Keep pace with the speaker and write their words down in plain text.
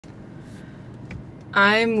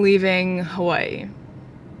I'm leaving Hawaii.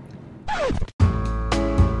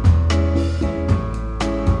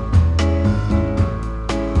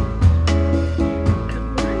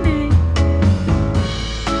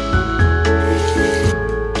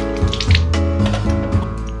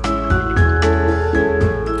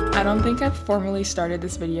 I don't think I've formally started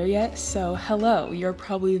this video yet, so hello. You're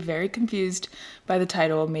probably very confused by the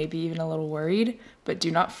title, maybe even a little worried, but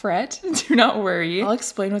do not fret, do not worry. I'll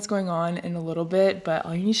explain what's going on in a little bit, but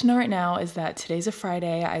all you need to know right now is that today's a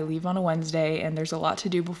Friday, I leave on a Wednesday, and there's a lot to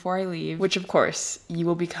do before I leave, which of course, you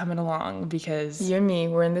will be coming along because you and me,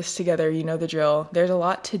 we're in this together, you know the drill. There's a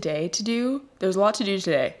lot today to do. There's a lot to do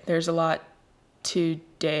today. There's a lot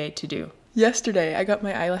today to do. Yesterday, I got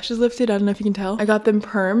my eyelashes lifted. I don't know if you can tell. I got them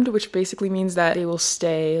permed, which basically means that they will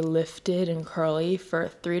stay lifted and curly for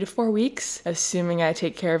 3 to 4 weeks, assuming I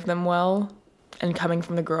take care of them well. And coming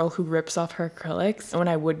from the girl who rips off her acrylics. And when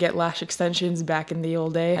I would get lash extensions back in the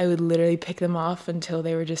old day, I would literally pick them off until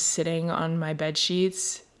they were just sitting on my bed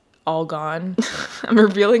sheets, all gone. I'm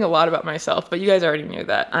revealing a lot about myself, but you guys already knew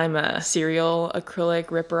that. I'm a serial acrylic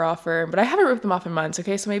ripper offer, but I haven't ripped them off in months,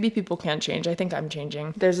 okay? So maybe people can change. I think I'm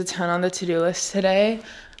changing. There's a ton on the to-do list today.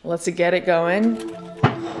 Let's get it going.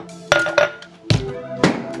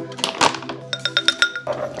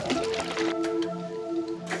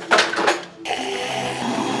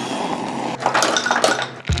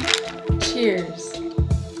 Cheers.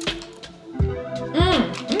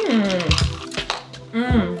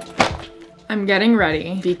 I'm getting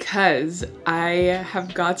ready because I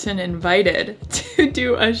have gotten invited to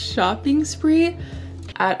do a shopping spree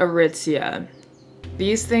at Aritzia.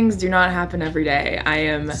 These things do not happen every day. I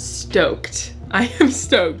am stoked. I am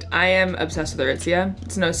stoked. I am obsessed with Aritzia.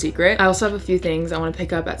 It's no secret. I also have a few things I want to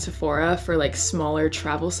pick up at Sephora for like smaller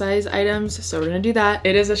travel size items. So we're gonna do that.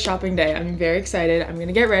 It is a shopping day. I'm very excited. I'm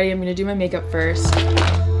gonna get ready. I'm gonna do my makeup first.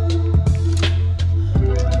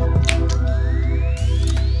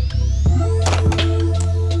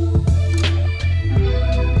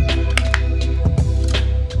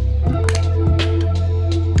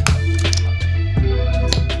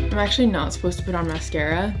 I'm actually not supposed to put on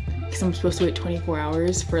mascara because I'm supposed to wait 24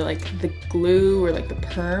 hours for like the glue or like the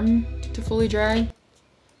perm to fully dry.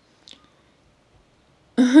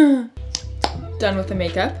 Done with the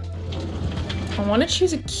makeup. I want to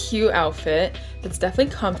choose a cute outfit that's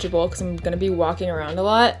definitely comfortable because I'm going to be walking around a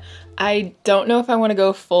lot. I don't know if I want to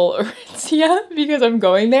go full Aritzia because I'm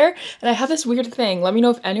going there and I have this weird thing. Let me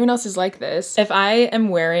know if anyone else is like this. If I am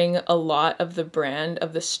wearing a lot of the brand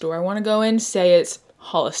of the store I want to go in, say it's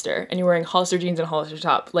Hollister, and you're wearing Hollister jeans and Hollister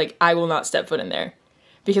top, like I will not step foot in there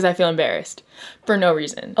because I feel embarrassed for no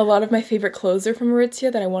reason. A lot of my favorite clothes are from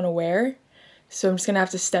Aritzia that I want to wear, so I'm just gonna have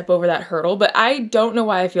to step over that hurdle, but I don't know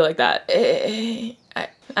why I feel like that. I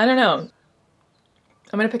don't know.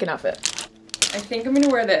 I'm gonna pick an outfit. I think I'm gonna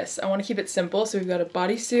wear this. I want to keep it simple, so we've got a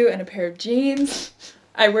bodysuit and a pair of jeans.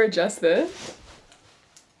 I wear just this.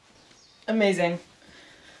 Amazing.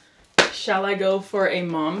 Shall I go for a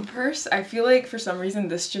mom purse? I feel like for some reason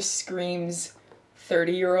this just screams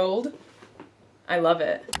 30-year-old. I love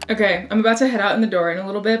it. Okay, I'm about to head out in the door in a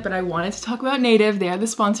little bit, but I wanted to talk about Native. They are the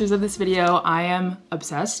sponsors of this video. I am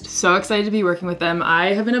obsessed. So excited to be working with them. I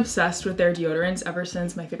have been obsessed with their deodorants ever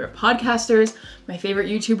since my favorite podcasters, my favorite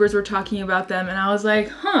YouTubers were talking about them, and I was like,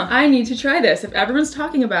 huh, I need to try this. If everyone's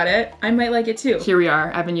talking about it, I might like it too. Here we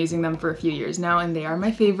are. I've been using them for a few years now, and they are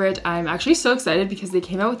my favorite. I'm actually so excited because they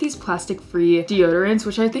came out with these plastic-free deodorants,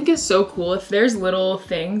 which I think is so cool. If there's little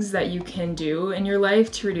things that you can do in your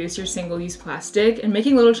life to reduce your single-use plastic, and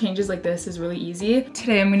making little changes like this is really easy.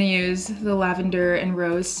 Today I'm gonna use the lavender and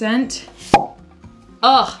rose scent.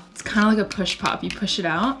 Oh, it's kind of like a push pop. You push it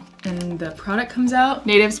out and the product comes out.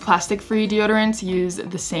 Native's plastic-free deodorants use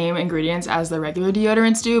the same ingredients as the regular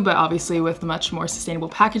deodorants do, but obviously with much more sustainable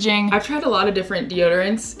packaging. I've tried a lot of different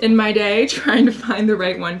deodorants in my day trying to find the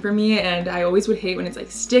right one for me, and I always would hate when it's like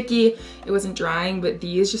sticky, it wasn't drying, but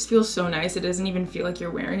these just feel so nice. It doesn't even feel like you're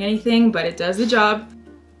wearing anything, but it does the job.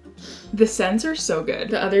 The scents are so good.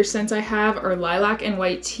 The other scents I have are lilac and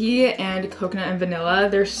white tea and coconut and vanilla.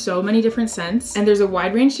 There's so many different scents and there's a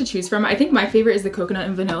wide range to choose from. I think my favorite is the coconut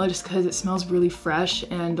and vanilla just because it smells really fresh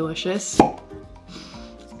and delicious.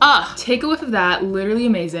 Ah, take a whiff of that, literally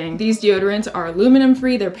amazing. These deodorants are aluminum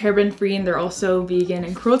free, they're paraben free, and they're also vegan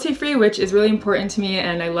and cruelty free, which is really important to me,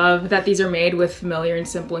 and I love that these are made with familiar and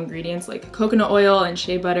simple ingredients like coconut oil and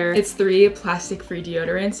shea butter. It's 3 plastic free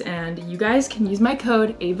deodorants, and you guys can use my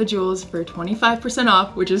code AvaJules for 25%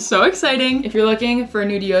 off, which is so exciting. If you're looking for a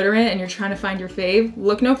new deodorant and you're trying to find your fave,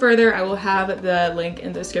 look no further. I will have the link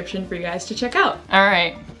in the description for you guys to check out. All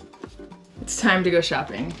right, it's time to go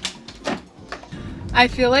shopping. I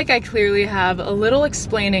feel like I clearly have a little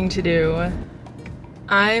explaining to do.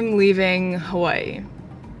 I'm leaving Hawaii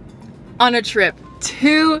on a trip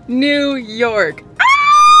to New York.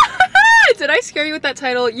 Ah! Did I scare you with that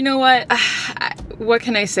title? You know what? What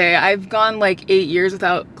can I say? I've gone like 8 years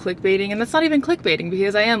without clickbaiting, and that's not even clickbaiting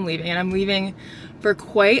because I am leaving, and I'm leaving for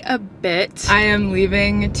quite a bit. I am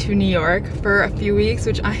leaving to New York for a few weeks,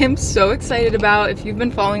 which I am so excited about. If you've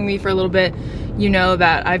been following me for a little bit, you know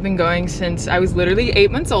that I've been going since I was literally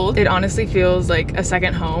 8 months old. It honestly feels like a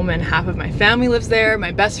second home, and half of my family lives there.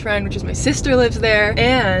 My best friend, which is my sister, lives there.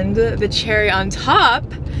 And the cherry on top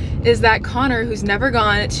is that Connor, who's never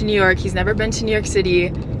gone to New York, he's never been to New York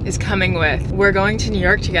City, is coming with. We're going to New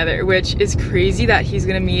York together, which is crazy that he's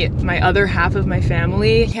gonna meet my other half of my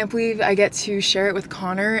family. I can't believe I get to share it with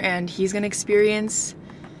Connor, and he's gonna experience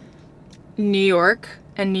New York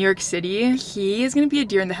and New York City. He is gonna be a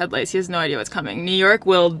deer in the headlights. He has no idea what's coming. New York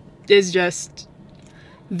is just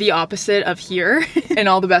the opposite of here in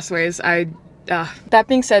all the best ways. That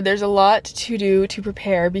being said, there's a lot to do to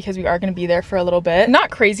prepare because we are going to be there for a little bit. Not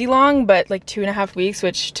crazy long, but like 2.5 weeks,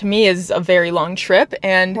 which to me is a very long trip,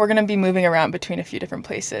 and we're going to be moving around between a few different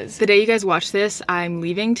places. The day you guys watch this, I'm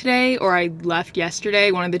leaving today, or I left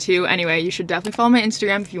yesterday, one of the two. Anyway, you should definitely follow my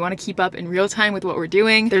Instagram if you want to keep up in real time with what we're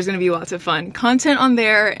doing. There's going to be lots of fun content on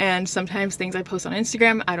there, and sometimes things I post on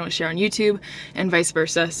Instagram I don't share on YouTube, and vice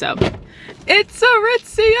versa. So it's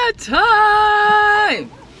Aritzia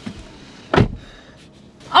time!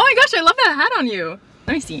 Oh my gosh, I love that hat on you.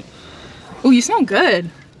 Let me see. Oh, you smell good.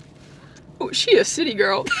 Oh, she a city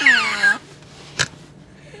girl.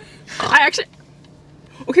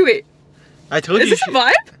 Okay, wait. I told you. Is this a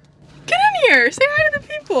vibe? Get in here, say hi to the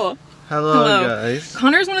people. Hello, guys.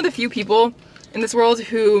 Connor is one of the few people in this world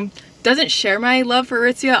who doesn't share my love for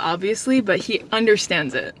Aritzia, obviously, but he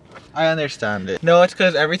understands it. I understand it. No, it's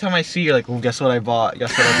because every time I see you, you're like, oh, guess what I bought?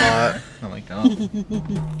 Guess what I bought? I'm like,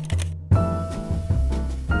 no.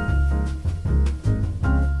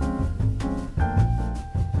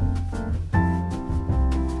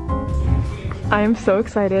 I am so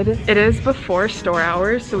excited. It is before store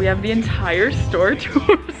hours, so we have the entire store to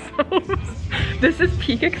ourselves. This is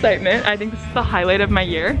peak excitement. I think this is the highlight of my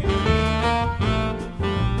year.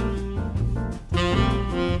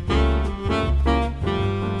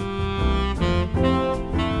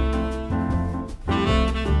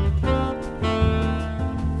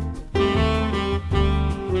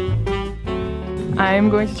 I'm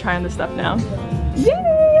going to try on this stuff now. Yay!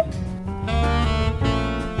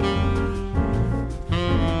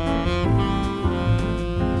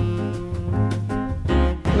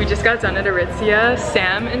 We just got done at Aritzia.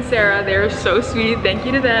 Sam and Sarah, they're so sweet. Thank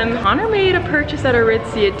you to them. Connor made a purchase at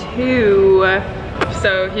Aritzia too.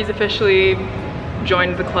 So he's officially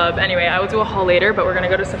joined the club. Anyway, I will do a haul later, but we're gonna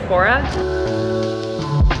go to Sephora.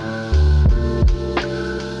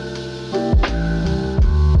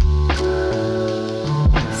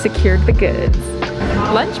 Secured the goods.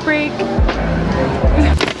 Lunch break.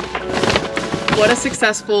 What a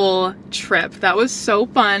successful trip. That was so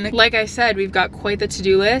fun. Like I said, we've got quite the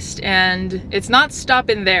to-do list, and it's not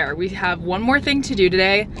stopping there. We have one more thing to do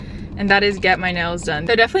today, and that is get my nails done.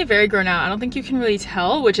 They're definitely very grown out. I don't think you can really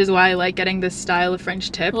tell, which is why I like getting this style of French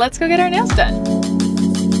tip. Let's go get our nails done.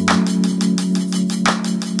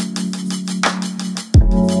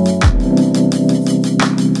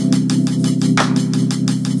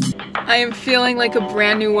 I am feeling like a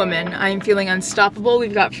brand new woman. I am feeling unstoppable.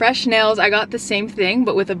 We've got fresh nails. I got the same thing,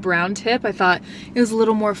 but with a brown tip. I thought it was a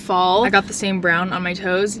little more fall. I got the same brown on my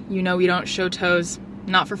toes. You know we don't show toes.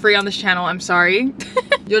 Not for free on this channel, I'm sorry.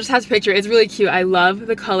 You'll just have to picture it. It's really cute. I love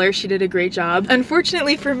the color. She did a great job.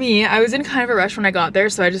 Unfortunately for me, I was in kind of a rush when I got there,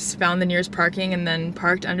 so I just found the nearest parking and then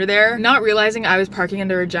parked under there. Not realizing I was parking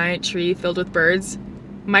under a giant tree filled with birds.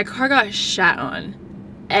 My car got shat on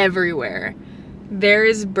everywhere. There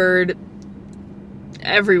is bird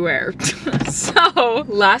everywhere. So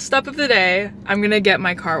last stop of the day, I'm gonna get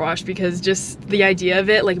my car washed because just the idea of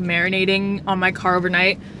it like marinating on my car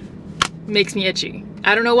overnight makes me itchy.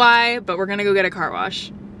 I don't know why, but we're gonna go get a car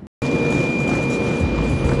wash. Wait,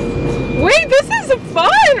 this is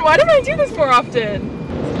fun! Why don't I do this more often?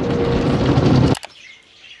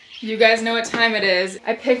 You guys know what time it is.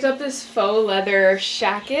 I picked up this faux leather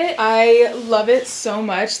shacket. I love it so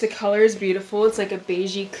much. The color is beautiful. It's like a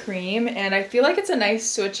beigey cream, and I feel like it's a nice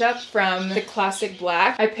switch up from the classic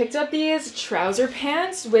black. I picked up these trouser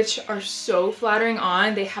pants, which are so flattering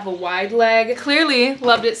on. They have a wide leg. Clearly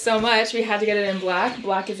loved it so much, we had to get it in black.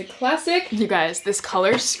 Black is a classic. You guys, this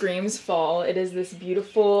color screams fall. It is this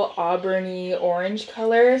beautiful auburny orange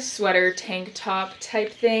color, sweater tank top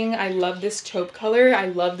type thing. I love this taupe color. I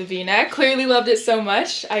love the V-neck. Clearly loved it so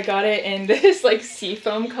much. I got it in this like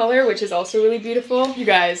seafoam color, which is also really beautiful. You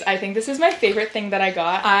guys, I think this is my favorite thing that I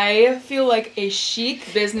got. I feel like a chic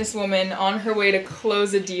businesswoman on her way to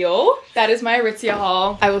close a deal. That is my Aritzia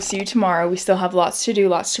haul. I will see you tomorrow. We still have lots to do,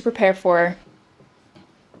 lots to prepare for.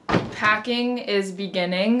 Packing is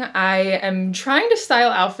beginning. I am trying to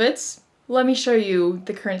style outfits. Let me show you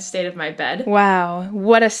the current state of my bed. Wow,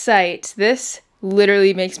 what a sight. This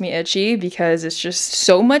literally makes me itchy because it's just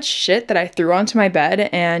so much shit that I threw onto my bed,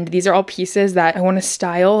 and these are all pieces that I want to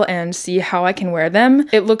style and see how I can wear them.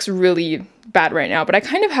 It looks really bad right now, but I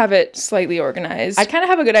kind of have it slightly organized. I kind of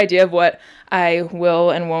have a good idea of what I will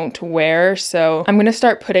and won't wear, so I'm gonna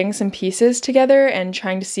start putting some pieces together and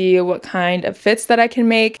trying to see what kind of fits that I can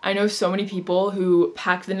make. I know so many people who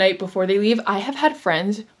pack the night before they leave. I have had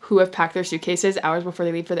friends who have packed their suitcases hours before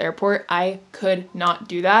they leave for the airport. I could not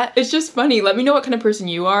do that. It's just funny. Let me know what kind of person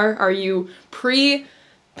you are. Are you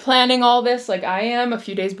planning all this like I am a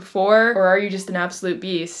few days before, or are you just an absolute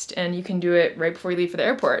beast and you can do it right before you leave for the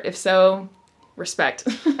airport? If so, respect.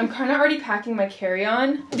 I'm kind of already packing my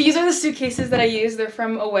carry-on. These are the suitcases that I use. They're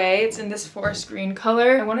from Away. It's in this forest green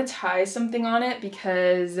color. I want to tie something on it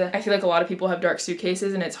because I feel like a lot of people have dark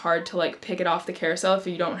suitcases and it's hard to like pick it off the carousel if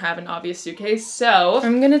you don't have an obvious suitcase. So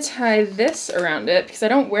I'm gonna tie this around it because I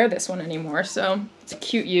don't wear this one anymore, so it's a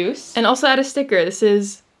cute use. And also add a sticker. This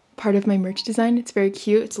is part of my merch design. It's very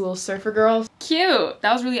cute. It's a little surfer girl. Cute!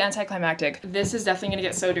 That was really anticlimactic. This is definitely gonna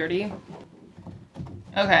get so dirty.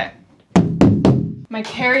 Okay. My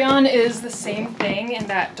carry-on is the same thing in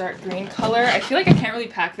that dark green color. I feel like I can't really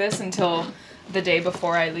pack this until the day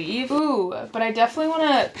before I leave. Ooh, but I definitely want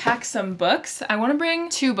to pack some books. I want to bring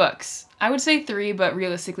 2 books. I would say 3, but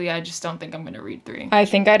realistically, I just don't think I'm going to read 3. I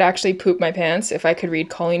think I'd actually poop my pants if I could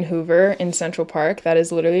read Colleen Hoover in Central Park. That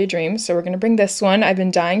is literally a dream. So we're going to bring this one. I've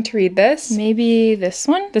been dying to read this. Maybe this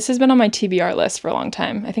one? This has been on my TBR list for a long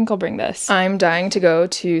time. I think I'll bring this. I'm dying to go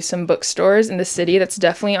to some bookstores in the city. That's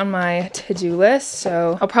definitely on my to-do list.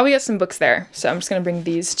 So I'll probably get some books there. So I'm just going to bring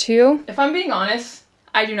these 2. If I'm being honest,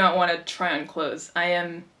 I do not want to try on clothes. I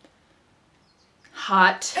am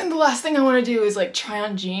hot. And the last thing I want to do is like try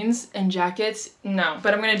on jeans and jackets. No,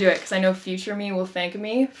 but I'm gonna do it because I know future me will thank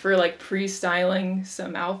me for like pre-styling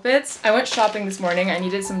some outfits. I went shopping this morning. I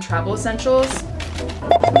needed some travel essentials.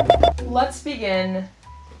 Let's begin.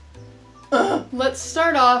 Let's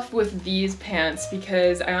start off with these pants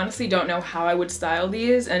because I honestly don't know how I would style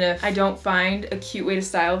these, and if I don't find a cute way to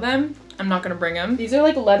style them, I'm not gonna bring them. These are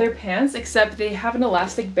like leather pants, except they have an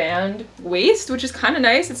elastic band waist, which is kind of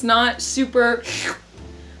nice. It's not super...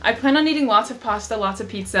 I plan on eating lots of pasta, lots of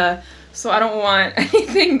pizza, so I don't want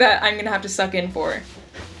anything that I'm gonna have to suck in for.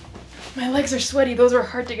 My legs are sweaty. Those were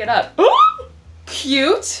hard to get up.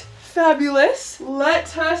 Cute. Fabulous.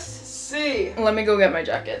 Let us see. Let me go get my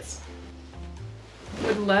jackets.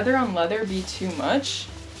 Would leather on leather be too much?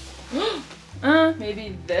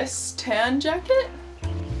 Maybe this tan jacket?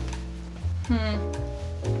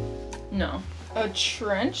 No. A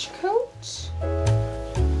trench coat?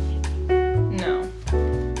 No.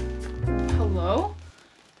 Hello?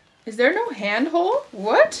 Is there no hand hole?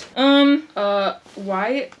 What?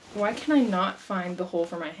 Why can I not find the hole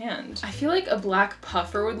for my hand? I feel like a black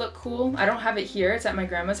puffer would look cool. I don't have it here. It's at my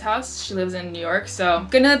grandma's house. She lives in New York, so I'm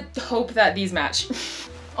gonna hope that these match.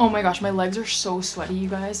 Oh my gosh, my legs are so sweaty, you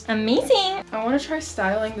guys. Amazing! I want to try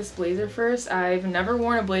styling this blazer first. I've never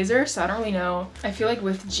worn a blazer, so I don't really know. I feel like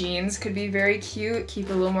with jeans could be very cute, keep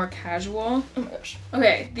it a little more casual. Oh my gosh.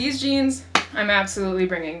 Okay, these jeans I'm absolutely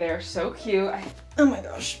bringing. They're so cute. Oh my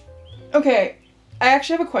gosh. Okay, I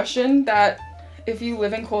actually have a question that if you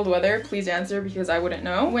live in cold weather, please answer because I wouldn't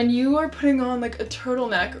know. When you are putting on like a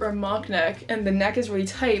turtleneck or a mock neck and the neck is really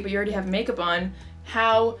tight but you already have makeup on,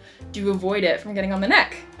 how do you avoid it from getting on the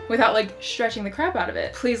neck without like stretching the crap out of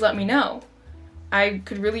it? Please let me know. I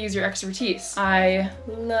could really use your expertise. I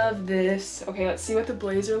love this. Okay, let's see what the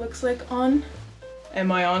blazer looks like on.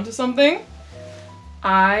 Am I onto something?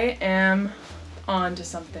 I am onto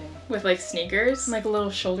something. With like sneakers, and like a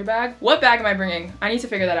little shoulder bag. What bag am I bringing? I need to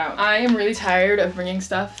figure that out. I am really tired of bringing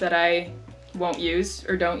stuff that I won't use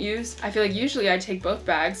or don't use. I feel like usually I take both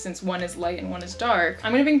bags since one is light and one is dark.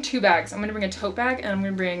 I'm gonna bring 2 bags. I'm gonna bring a tote bag and I'm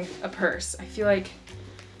gonna bring a purse. I feel like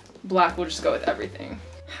black will just go with everything.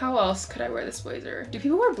 How else could I wear this blazer? Do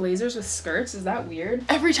people wear blazers with skirts? Is that weird?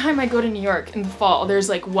 Every time I go to New York in the fall, there's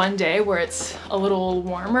like one day where it's a little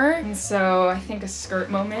warmer. And so I think a skirt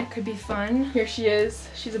moment could be fun. Here she is.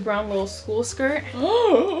 She's a brown little school skirt.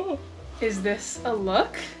 Is this a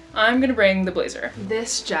look? I'm gonna bring the blazer.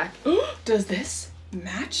 This jacket. Does this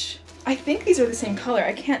match? I think these are the same color.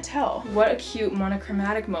 I can't tell. What a cute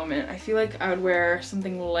monochromatic moment. I feel like I would wear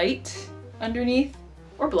something light underneath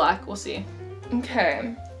or black. We'll see.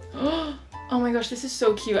 Okay. Oh my gosh, this is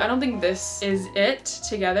so cute. I don't think this is it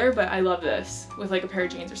together, but I love this with like a pair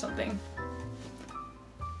of jeans or something.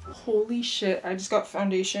 Holy shit, I just got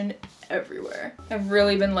foundation everywhere. I've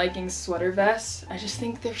really been liking sweater vests. I just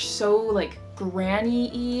think they're so like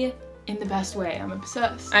granny-y in the best way. I'm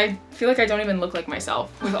obsessed. I feel like I don't even look like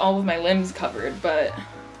myself with all of my limbs covered, but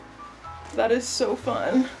that is so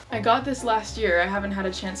fun. I got this last year. I haven't had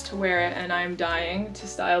a chance to wear it and I'm dying to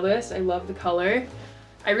style this. I love the color.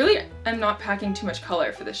 I really am not packing too much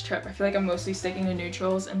color for this trip. I feel like I'm mostly sticking to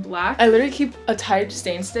neutrals and black. I literally keep a Tide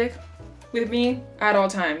stain stick with me at all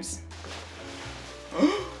times.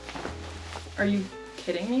 Are you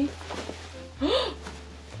kidding me?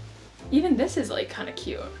 Even this is like kind of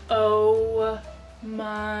cute. Oh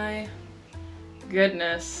my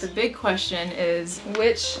goodness. The big question is,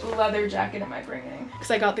 which leather jacket am I bringing?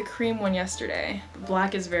 Because I got the cream one yesterday.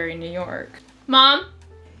 Black is very New York. Mom?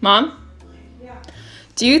 Mom? Yeah.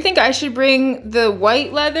 Do you think I should bring the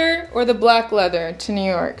white leather or the black leather to New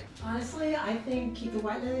York? Honestly, I think keep the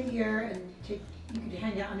white leather here and you could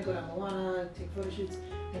hang out and go to Moana, take photo shoots,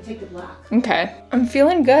 and take the black. Okay. I'm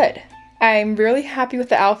feeling good. I'm really happy with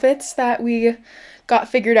the outfits that we got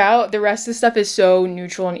figured out. The rest of the stuff is so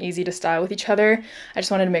neutral and easy to style with each other. I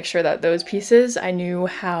just wanted to make sure that those pieces I knew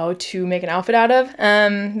how to make an outfit out of.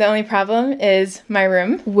 The only problem is my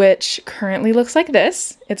room, which currently looks like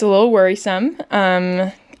this. It's a little worrisome.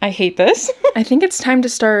 I hate this. I think it's time to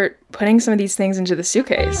start putting some of these things into the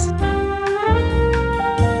suitcase.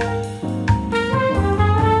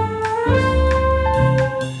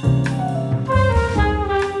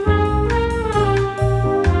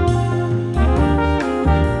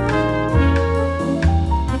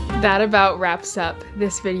 That about wraps up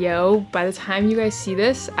this video. By the time you guys see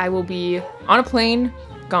this, I will be on a plane,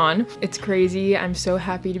 gone. It's crazy. I'm so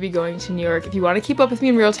happy to be going to New York. If you want to keep up with me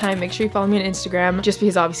in real time, make sure you follow me on Instagram, just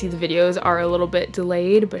because obviously the videos are a little bit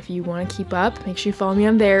delayed, but if you want to keep up, make sure you follow me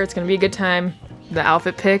on there. It's gonna be a good time. The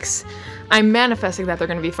outfit pics, I'm manifesting that they're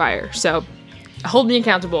gonna be fire, so hold me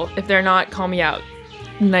accountable. If they're not, call me out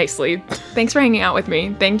nicely. Thanks for hanging out with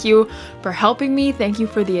me. Thank you for helping me. Thank you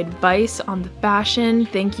for the advice on the fashion.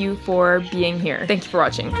 Thank you for being here. Thank you for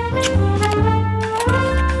watching.